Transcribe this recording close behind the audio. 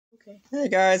okay. Hey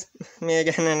guys, me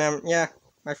again, and yeah,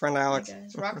 my friend Alex. Hey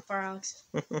guys, RockAfire Alex.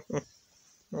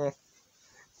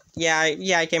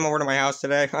 Yeah, I came over to my house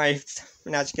today. As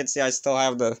you can see, I still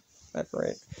have the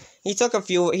decorate. He took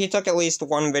at least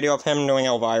one video of him doing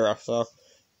Elvira, so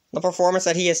the performance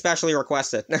that he especially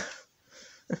requested.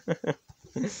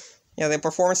 Yeah, the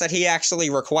performance that he actually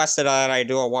requested that I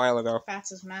do a while ago.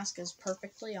 Fats's mask is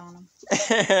perfectly on him.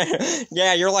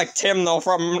 Yeah, you're like Tim though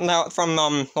from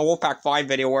the Wolfpack 5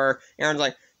 video where Aaron's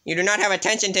like, "You do not have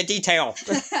attention to detail."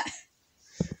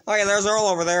 Oh yeah, there's Earl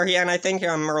over there. And I think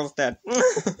Earl's dead.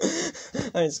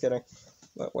 I'm just kidding.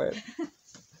 But wait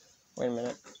a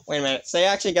minute. Say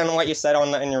actually again what you said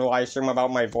in your live stream about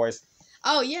my voice.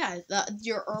 Oh yeah,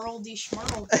 your Earl D.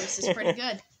 Schmerl voice is pretty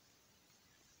good.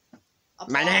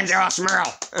 Applause. My name's Earl Schmerl.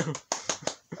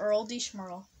 Earl D.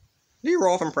 Schmerl. Do you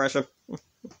Rolf impression?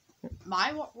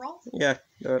 My Rolf? Yeah,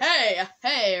 do it.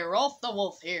 Hey, Rolf the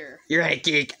Wolf here. You're a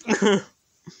geek.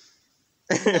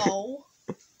 No.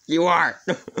 You are.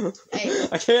 Hey.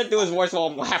 I can't do his voice while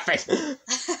I'm laughing.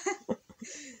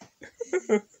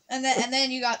 and then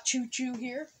you got Choo Choo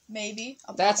here, maybe.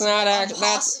 That's not actually.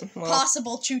 That's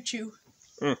possible Choo Choo.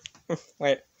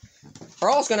 Wait.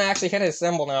 Earl's gonna actually hit his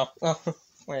symbol now. Oh,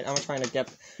 wait, I'm trying to get.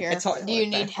 Here. Do you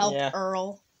need help, yeah.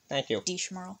 Earl? Thank you. D.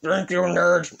 Schmerl. Thank you,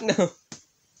 nerd.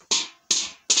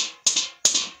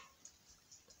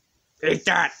 Eat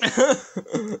that.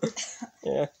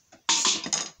 Yeah.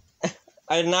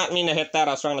 I did not mean to hit that.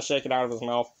 I was trying to shake it out of his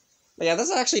mouth. But yeah, this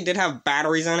actually did have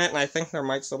batteries in it, and I think there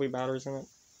might still be batteries in it.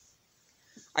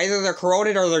 Either they're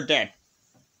corroded or they're dead.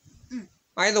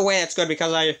 Either way, it's good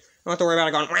because I don't have to worry about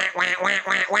it going wah, wah, wah,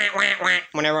 wah, wah, wah, wah,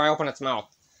 whenever I open its mouth.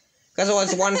 Because it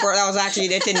was one for that was actually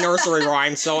it did nursery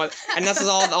rhyme, so and this is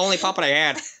the only puppet I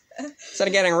had. Instead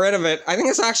of getting rid of it, I think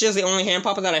this actually is the only hand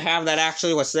puppet that I have that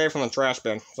actually was saved from the trash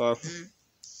bin. So.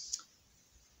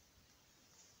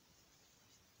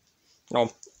 No.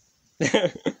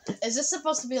 Is this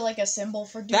supposed to be like a symbol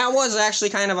for Duke? That was actually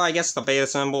kind of, I guess, the beta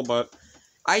symbol, but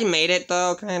I made it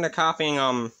though, kind of copying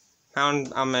I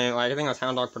think it was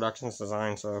Hound Dog Productions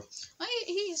design. So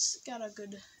he's got a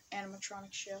good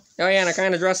animatronic show. Oh yeah, and I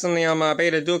kind of dressed in the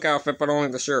Beta Duke outfit, but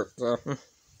only the shirt. So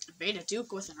Beta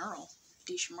Duke with an Earl,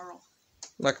 D. Schmerl.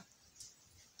 Look.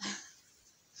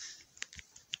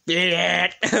 Beat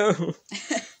it.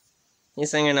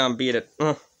 He's singing Beat It.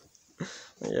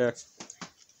 Yeah.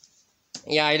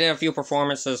 Yeah, I did a few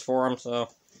performances for him, so.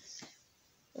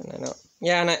 And I know.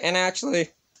 Yeah, and actually,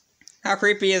 how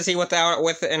creepy is he without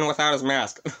his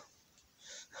mask?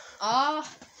 I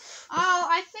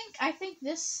think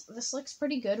this looks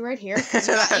pretty good right here.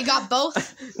 You got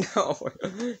both.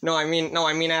 No, I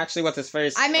mean actually with his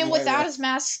face. I mean without his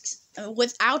mask,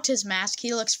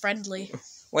 he looks friendly.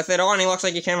 With it on, he looks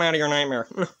like he came out of your nightmare.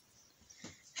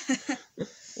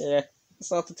 Yeah,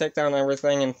 still have to take down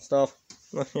everything and stuff.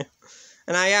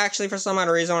 And I actually, for some odd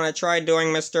reason, when I tried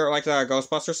doing the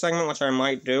Ghostbusters segment, which I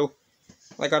might do,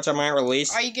 which I might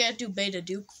release. Are you gonna do Beta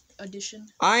Duke edition?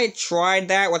 I tried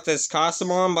that with this costume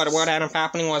on, but what ended up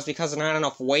happening was because of not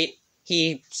enough weight,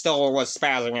 he still was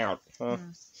spazzing out. So.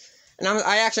 And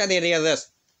I actually had the idea of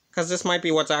this, because this might be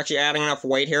what's actually adding enough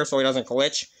weight here so he doesn't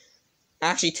glitch.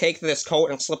 Actually take this coat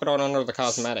and slip it on under the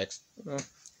cosmetics.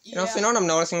 You know what I'm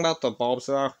noticing about the bulbs,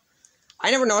 though? I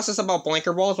never noticed this about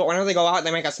blinker bulbs, but whenever they go out, they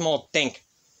make a small dink.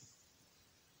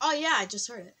 Oh, yeah, I just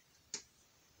heard it.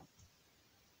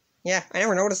 Yeah, I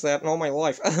never noticed that in all my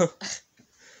life.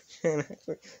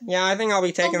 Yeah, I think I'll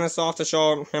be taking this off to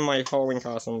show him my Halloween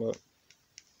costume, but...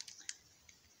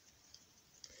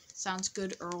 Sounds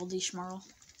good, Earl D. Schmerl.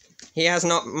 He has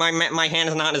no... My hand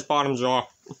is not in his bottom jaw.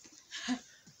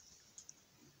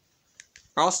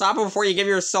 I'll stop it before you give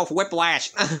yourself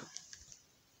whiplash.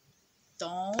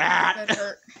 Don't get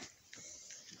hurt.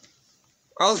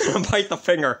 I was gonna bite the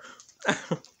finger.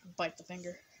 Bite the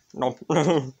finger. No.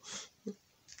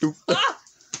 Ah!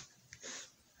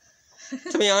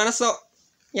 To be honest, though,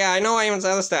 yeah, I know I even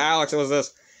said this to Alex, it was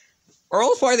this.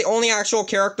 Earl's probably the only actual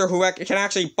character who can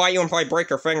actually bite you and probably break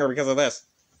your finger because of this.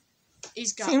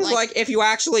 He's got, Seems like if you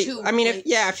actually,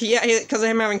 because of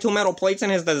him having 2 metal plates in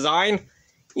his design,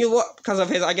 you look, because of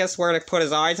his, I guess, where to put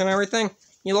his eyes and everything,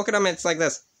 you look at him, it's like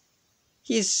this.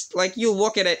 He's, like, you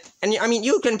look at it, and, I mean,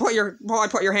 you can probably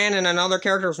put your hand in another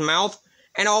character's mouth,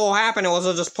 and all will happen is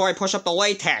it'll just probably push up the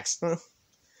latex.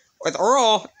 With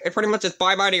Earl, it pretty much is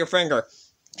bye-bye to your finger.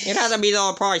 It has to be,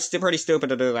 though, probably pretty stupid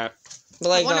to do that. But,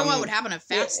 like, I wonder what would happen if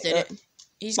Fats did it.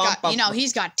 He's got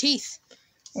teeth.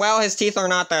 Well, his teeth are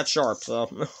not that sharp, so...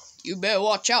 You better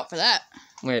watch out for that.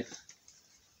 Wait.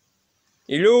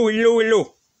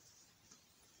 Hello.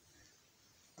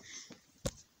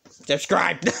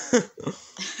 Subscribe.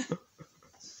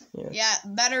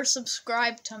 better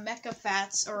subscribe to Mecha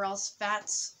Fats, or else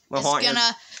Fats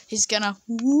he's gonna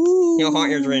he'll haunt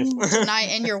your dreams. tonight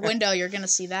in your window. You're gonna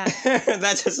see that.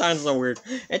 That just sounds so weird.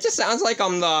 It just sounds like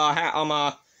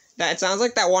it sounds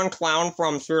like that one clown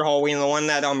from Spirit Halloween, the one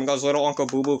that goes Little Uncle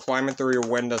Boo Boo climbing through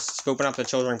your window, scooping up the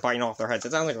children, biting off their heads.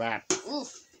 It sounds like that.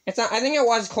 Oof. It's not, I think it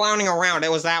was clowning around.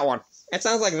 It was that one. It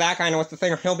sounds like that kind of with the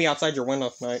thing. He'll be outside your window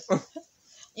tonight.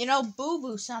 You know, Boo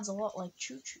Boo sounds a lot like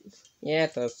Choo Choo. Yeah,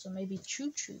 it does. So maybe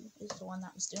Choo Choo is the one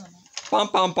that was doing that. Bum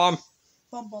bum bum.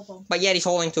 Bum bum bum. But yet he's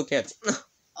holding 2 kids.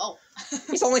 Oh.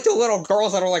 He's holding 2 little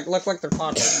girls that are look like they're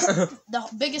toddlers. The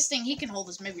biggest thing he can hold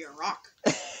is maybe a rock.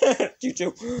 Choo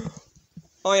Choo.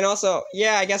 Oh, and also,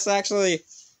 yeah, I guess actually,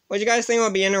 what you guys think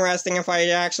would be interesting if I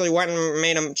actually went and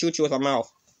made him choo-choo with a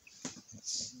mouth?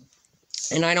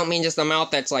 And I don't mean just a mouth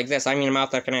that's like this, I mean a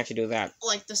mouth that can actually do that.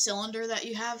 Like the cylinder that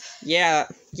you have? Yeah.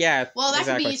 Well, that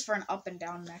exactly. could be used for an up and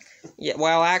down neck. Yeah,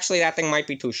 well, actually, that thing might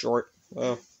be too short.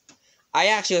 I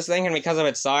actually was thinking because of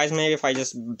its size, maybe if I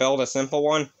just build a simple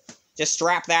one, just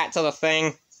strap that to the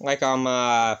thing, like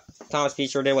Thomas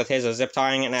Peacher did with his zip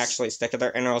tying it and actually stick it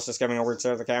there, and else just giving a weird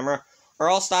stare at the camera. Or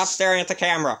I'll stop staring at the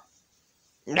camera.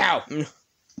 No!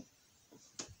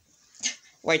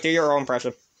 Wait, do your own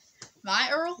impression.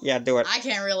 My Earl? Yeah, do it. I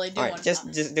can't really do one.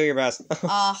 Just do your best.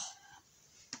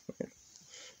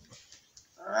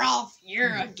 Ralph,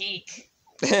 you're a geek.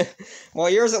 Well,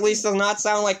 yours at least does not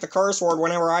sound like the curse word.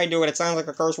 Whenever I do it, it sounds like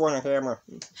a curse word on a camera.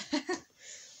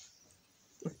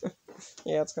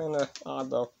 Yeah, it's kind of odd,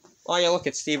 though. Oh, yeah, look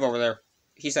at Steve over there.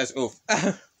 He says, oof.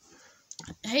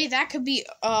 Hey, that could be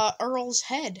Earl's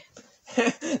head.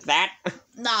 That?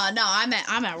 No, I'm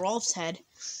at Rolf's head.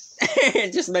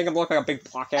 Just make him look like a big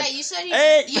blockhead. Hey, you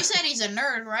said he's a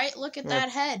nerd, right? Look at that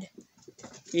head.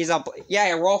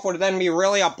 Yeah, Rolf would then be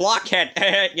really a blockhead.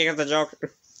 You get the joke?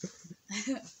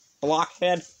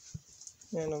 Blockhead.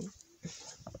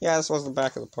 Yeah, this was the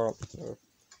back of the pump.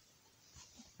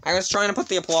 I was trying to put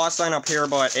the applause sign up here,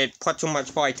 but it put too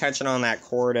much probably tension on that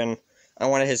cord, and I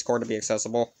wanted his cord to be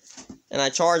accessible. And I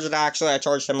charged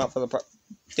him up for the...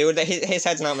 Dude, his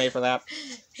head's not made for that.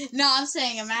 No, I'm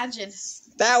saying imagine.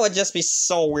 That would just be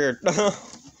so weird. That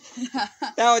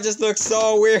would just look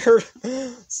so weird.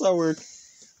 So weird.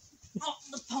 Oh,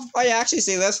 the pump. Oh, you actually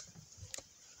see this?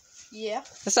 Yeah.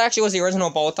 This actually was the original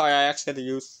bow tie I actually had to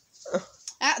use.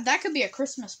 That could be a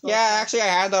Christmas bow tie. Yeah, actually I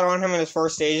had that on him in his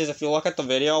first stages. If you look at the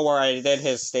video where I did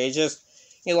his stages,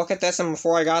 you look at this, and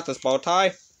before I got this bow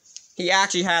tie, he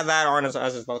actually had that on as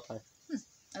his bow tie.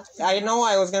 I know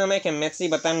I was going to make him Mitzi,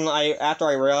 but then after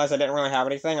I realized I didn't really have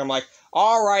anything, I'm like,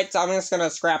 alright, so I'm just going to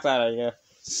scrap that idea.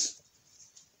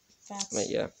 Fats. But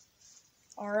yeah.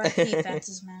 R.I.P.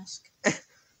 Fats' mask.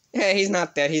 Yeah, he's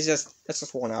not dead, it's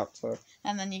just worn out, so.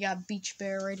 And then you got Beach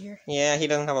Bear right here. Yeah, he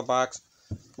doesn't have a box.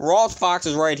 Rolf's box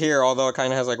is right here, although it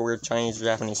kind of has like weird Chinese or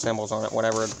Japanese symbols on it,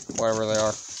 whatever they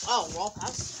are. Oh, Rolf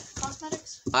has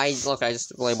cosmetics? I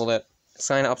just labeled it. It's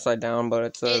kind of upside down, but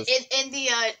it says... In the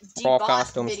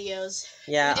debot videos,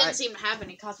 yeah, we didn't seem to have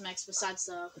any cosmetics besides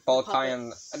the bow tie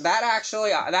and... That actually,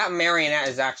 that marionette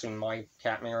is actually my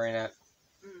cat marionette.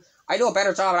 I do a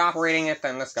better job at operating it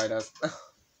than this guy does.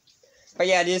 But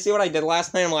yeah, do you see what I did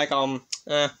last night? I'm like,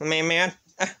 man,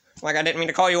 like I didn't mean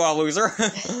to call you a loser.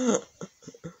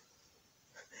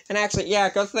 And actually, yeah,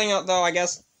 good thing though, I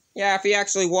guess, yeah, if he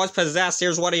actually was possessed,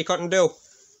 here's what he couldn't do.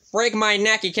 Break my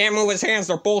neck, he can't move his hands,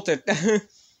 they're bolted.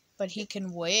 But he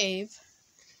can wave.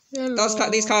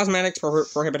 These cosmetics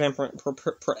prohibit him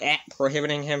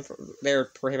prohibiting him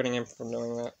from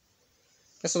doing that.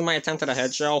 This was my attempt at a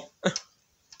head shell.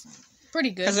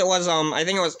 Pretty good. Because it was, I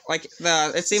think it was, like,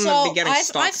 it seemed to be getting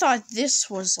stuck. I thought this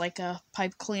was like a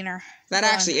pipe cleaner. That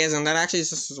actually isn't. That actually is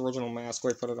just his original mask.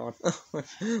 Wait, put it on.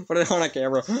 Put it on a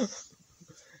camera.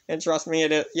 And trust me,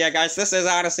 it is. Yeah, guys, this is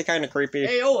honestly kind of creepy.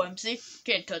 Hey, OMC,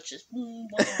 can't touch this.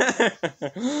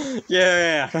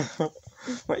 Yeah.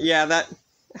 But yeah, that,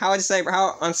 how would you say,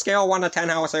 on scale 1 to 10,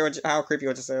 how creepy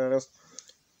would you say that is?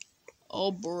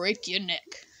 I'll break your neck.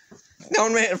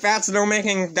 Don't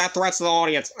making death threats to the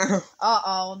audience.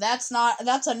 Uh-oh, that's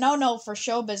a no-no for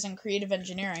showbiz and creative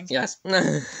engineering. Yes.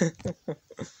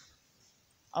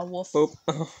 A wolf. Boop.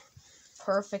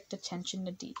 Perfect attention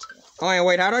to detail. Oh, yeah,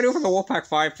 wait, how do I do it for the Wolfpack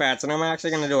 5 Fats? And I'm actually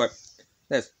gonna do it.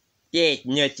 This. Yeah,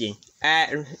 nothing.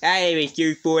 I was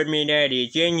just 4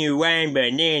 minutes, genuine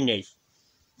bananas.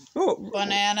 Oh.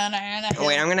 Banana. Oh,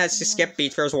 wait, I'm gonna skip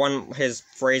beats. There's his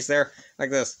phrase there. Like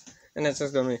this. And it's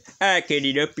just gonna be, I cut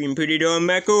it up and put it on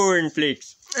my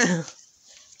cornflakes.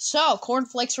 So,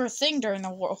 cornflakes were a thing during the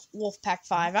Wolfpack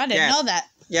 5. I didn't know that.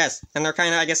 Yes, and they're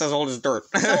kind of, I guess, as old as dirt.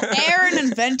 So, Aaron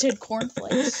invented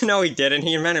cornflakes. No, he didn't.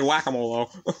 He invented whack-a-mole,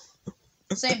 though.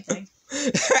 Same thing.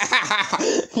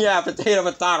 Yeah, potato,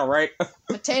 right?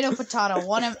 Potato.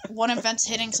 One invents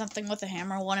hitting something with a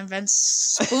hammer. One invents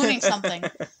spooning something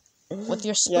with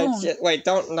your spoon. Yeah, wait,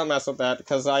 don't mess with that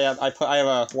because I have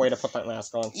a way to put that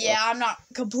mask on. So. Yeah, I'm not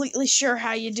completely sure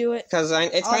how you do it. Because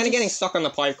it's kind of getting stuck on the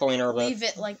pipe cleaner. But leave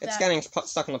it like that. It's getting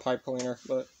stuck in the pipe cleaner,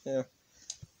 but yeah.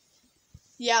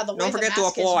 Yeah, the way don't forget the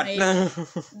mask to applaud. is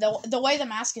made, the way the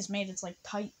mask is made, it's like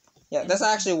tight. Yeah, this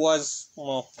actually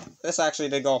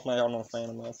did go off my own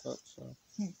fan outfit. So,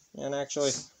 and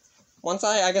actually, once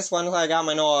I got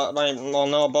my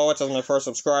Noah Bullets as my first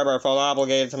subscriber, I felt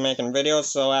obligated to making videos.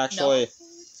 So actually,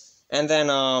 and then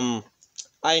I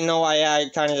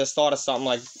kind of just thought of something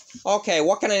like, okay,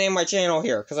 what can I name my channel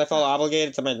here? Because I felt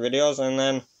obligated to make videos, and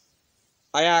then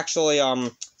I actually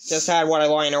just had what I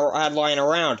had lying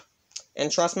around. And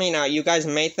trust me, now, you guys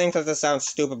may think that this sounds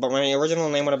stupid, but my original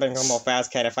name would have been Gumbo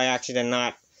Fastcat if I actually did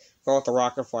not go with the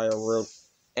RockAfire route.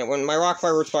 And when my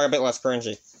RockAfire route's probably a bit less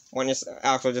cringy. Wouldn't you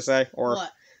actually just say? Or,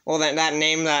 what? Well, that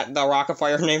name, the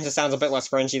RockAfire name just sounds a bit less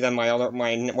cringy than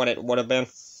what it would have been.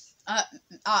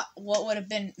 What would have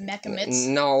been Mecha Mitts?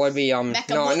 No, it would be,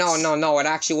 no, it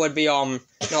actually would be, no,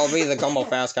 it would be the Gumbo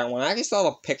Fastcat one. I actually still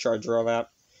have a picture I drew of that.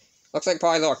 Looks like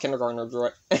probably the little kindergartner drew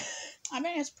it. I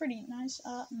mean, it's pretty nice.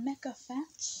 Mecha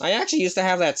Fats. I actually used to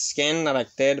have that skin that I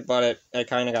did, but it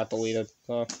kind of got deleted,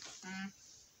 so.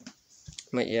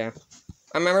 But yeah.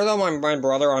 I remember, though, my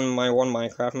brother on my one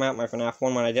Minecraft map, my FNAF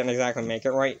one, when I didn't exactly make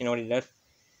it right, you know what he did?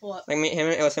 What? Like,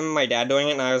 it was him and my dad doing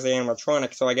it, and I was the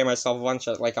animatronic, so I gave myself a bunch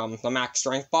of, like, the max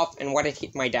strength buff, and what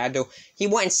did my dad do? He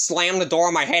went and slammed the door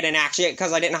on my head, and actually,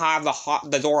 because I didn't have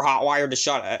the door hot wired to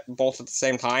shut it both at the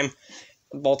same time.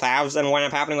 Both halves, and what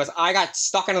ended up happening was I got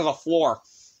stuck into the floor.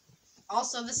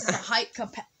 Also, this is a height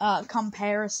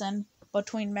comparison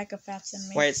between Mecha Fats and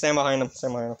me. Wait, stand behind him.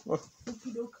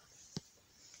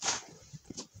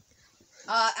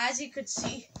 As you could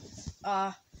see,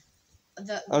 I'm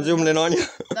zooming in on you.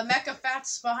 The Mecha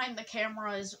Fats behind the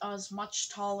camera is much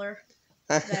taller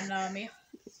than me.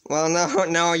 Well,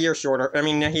 no, you're shorter. I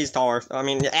mean, he's taller. I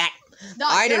mean, no,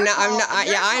 I did not.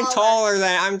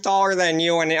 I'm taller than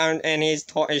you, and he's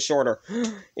shorter.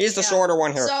 He's the shorter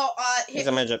one here. So, he's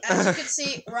a midget. As you can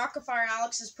see, RockAfire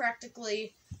Alex is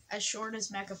practically as short as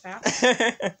Mecha Fats.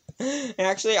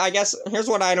 Actually, I guess here's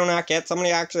what I do not get. Somebody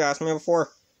actually asked me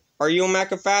before, "Are you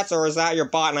Mecha Fats or is that your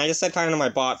bot?" And I just said kind of my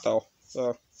bot though.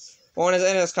 So, when he's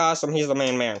in his costume, he's the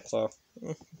main man. So,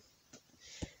 and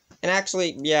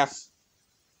actually, yeah.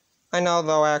 I know,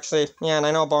 though, actually. Yeah, and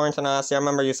I know Barrington Ossie. I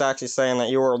remember you actually saying that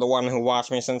you were the one who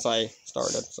watched me since I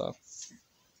started, so.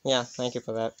 Yeah, thank you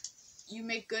for that. You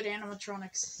make good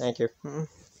animatronics. Thank you.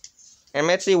 And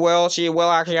Mitzi she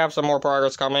will actually have some more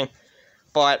progress coming.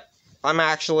 But I'm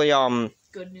actually,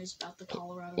 Good news about the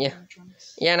Colorado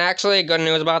animatronics. Yeah, and actually, good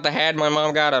news about the head. My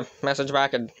mom got a message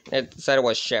back, and it said it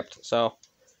was shipped, so.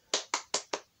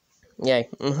 Yay.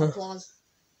 Applause.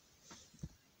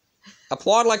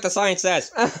 Applaud like the sign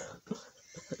says.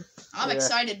 I'm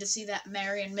excited to see that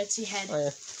Mary and Mitzi head. Oh,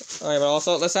 yeah, but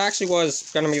also, this actually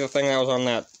was going to be the thing that was on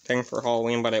that thing for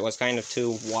Halloween, but it was kind of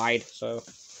too wide, so,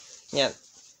 yeah.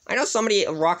 I know somebody,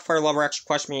 a RockAfire lover,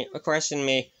 actually questioned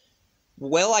me,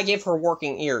 will I give her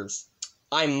working ears?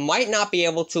 I might not be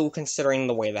able to, considering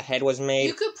the way the head was made.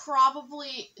 You could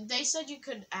probably, they said you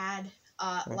could add,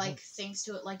 like, things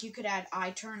to it, like, you could add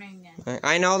eye turning and...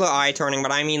 I know the eye turning,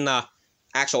 but I mean the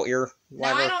actual ear. No,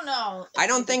 I don't know. I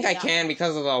don't think I can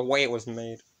because of the way it was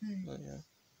made. But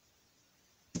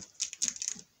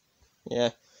yeah.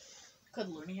 Could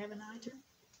Looney have an eye turn?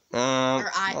 Or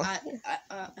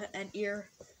an ear?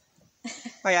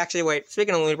 Wait, actually, wait.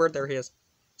 Speaking of Looney Bird, there he is.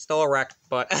 Still erect,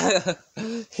 but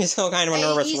he's still kind of a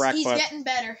nervous wreck. He's getting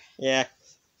better. Yeah.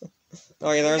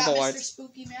 Oh yeah, there's the Mr. lights.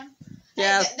 Spooky Man.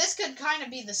 Yeah. Hey, this could kind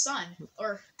of be the sun,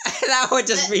 or that would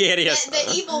just be hideous.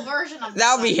 The evil version of the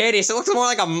that would be hideous. It looks more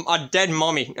like a dead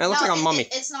mummy. It looks like a mummy.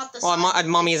 It's not the sun. Well, a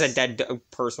mummy is a dead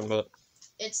person, but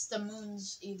it's the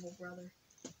moon's evil brother.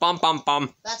 Bum bum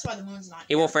bum. That's why the moon's not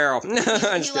evil pharaoh. He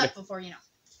left before, you know.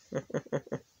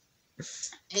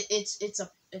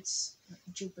 It's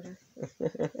Jupiter.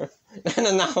 That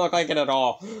does not look like it at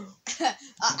all.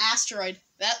 Asteroid.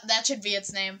 That should be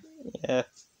its name. Yeah.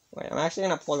 Wait, I'm actually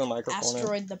gonna plug the microphone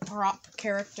Asteroid, the prop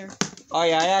character. Oh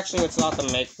yeah, it's not to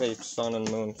make the sun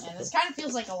and moon. Yeah, this kind of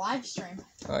feels like a live stream.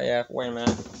 Oh yeah, wait a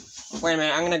minute.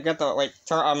 I'm gonna get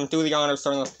the, do the honors,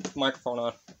 turn the microphone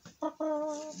on.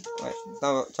 Wait,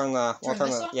 no, turn the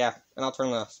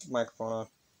microphone on.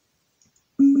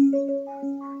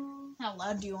 How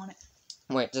loud do you want it?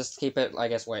 Wait, just keep it, I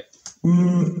guess, wait.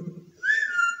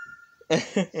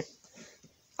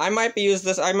 I might use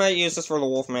this for the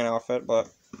Wolfman outfit, but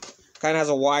kind of has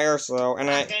a wire, so and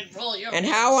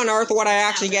how on earth would I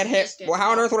actually get him? Well,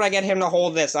 how on earth would I get him to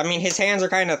hold this? I mean, his hands are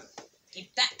kind of.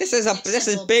 This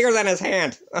is bigger than his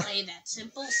hand. Play that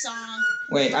simple song.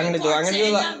 Wait, I'm gonna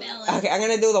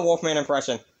do the Wolfman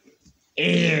impression.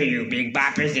 Here, you big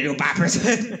boppers, little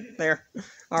boppers. There.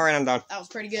 All right, I'm done. That was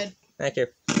pretty good. Thank you.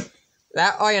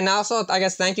 And also, I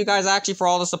guess thank you guys actually for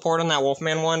all the support on that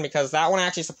Wolfman one, because that one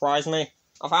actually surprised me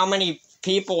of how many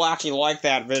people actually liked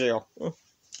that video.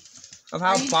 Of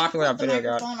how popular that video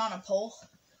got. On a pole?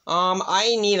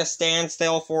 I need a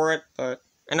standstill for it, but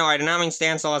no, I do not mean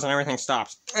standstill as in everything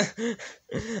stops.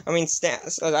 I mean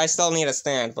I still need a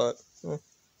stand, but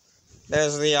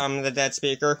there's the dead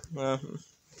speaker.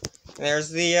 There's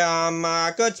the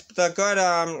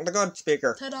good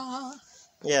speaker. Ta-da!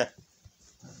 Yeah.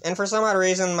 And for some odd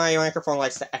reason, my microphone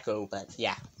likes to echo, but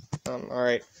yeah.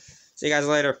 Alright. See you guys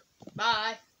later.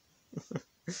 Bye.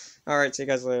 Alright, see you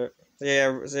guys later.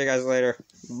 Yeah, see you guys later.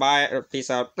 Bye.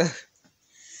 Peace out.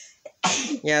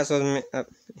 Yeah, so me.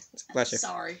 Bless you.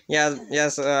 Sorry. Yeah,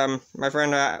 yes. My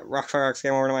friend RockAfire Alex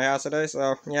came over to my house today,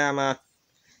 so yeah,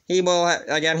 he will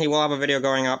have a video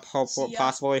going up, hopefully,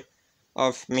 possibly,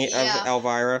 of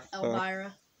Elvira.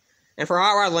 Elvira. And for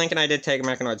Hot Rod Lincoln, I did take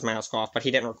Mechanoid's mask off, but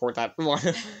he didn't record that one.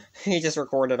 He just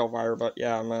recorded Elvira, but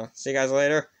yeah, see you guys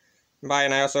later. Bye,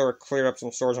 and I also cleared up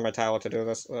some storage on my tablet to do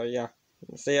this. Yeah.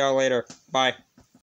 See y'all later. Bye.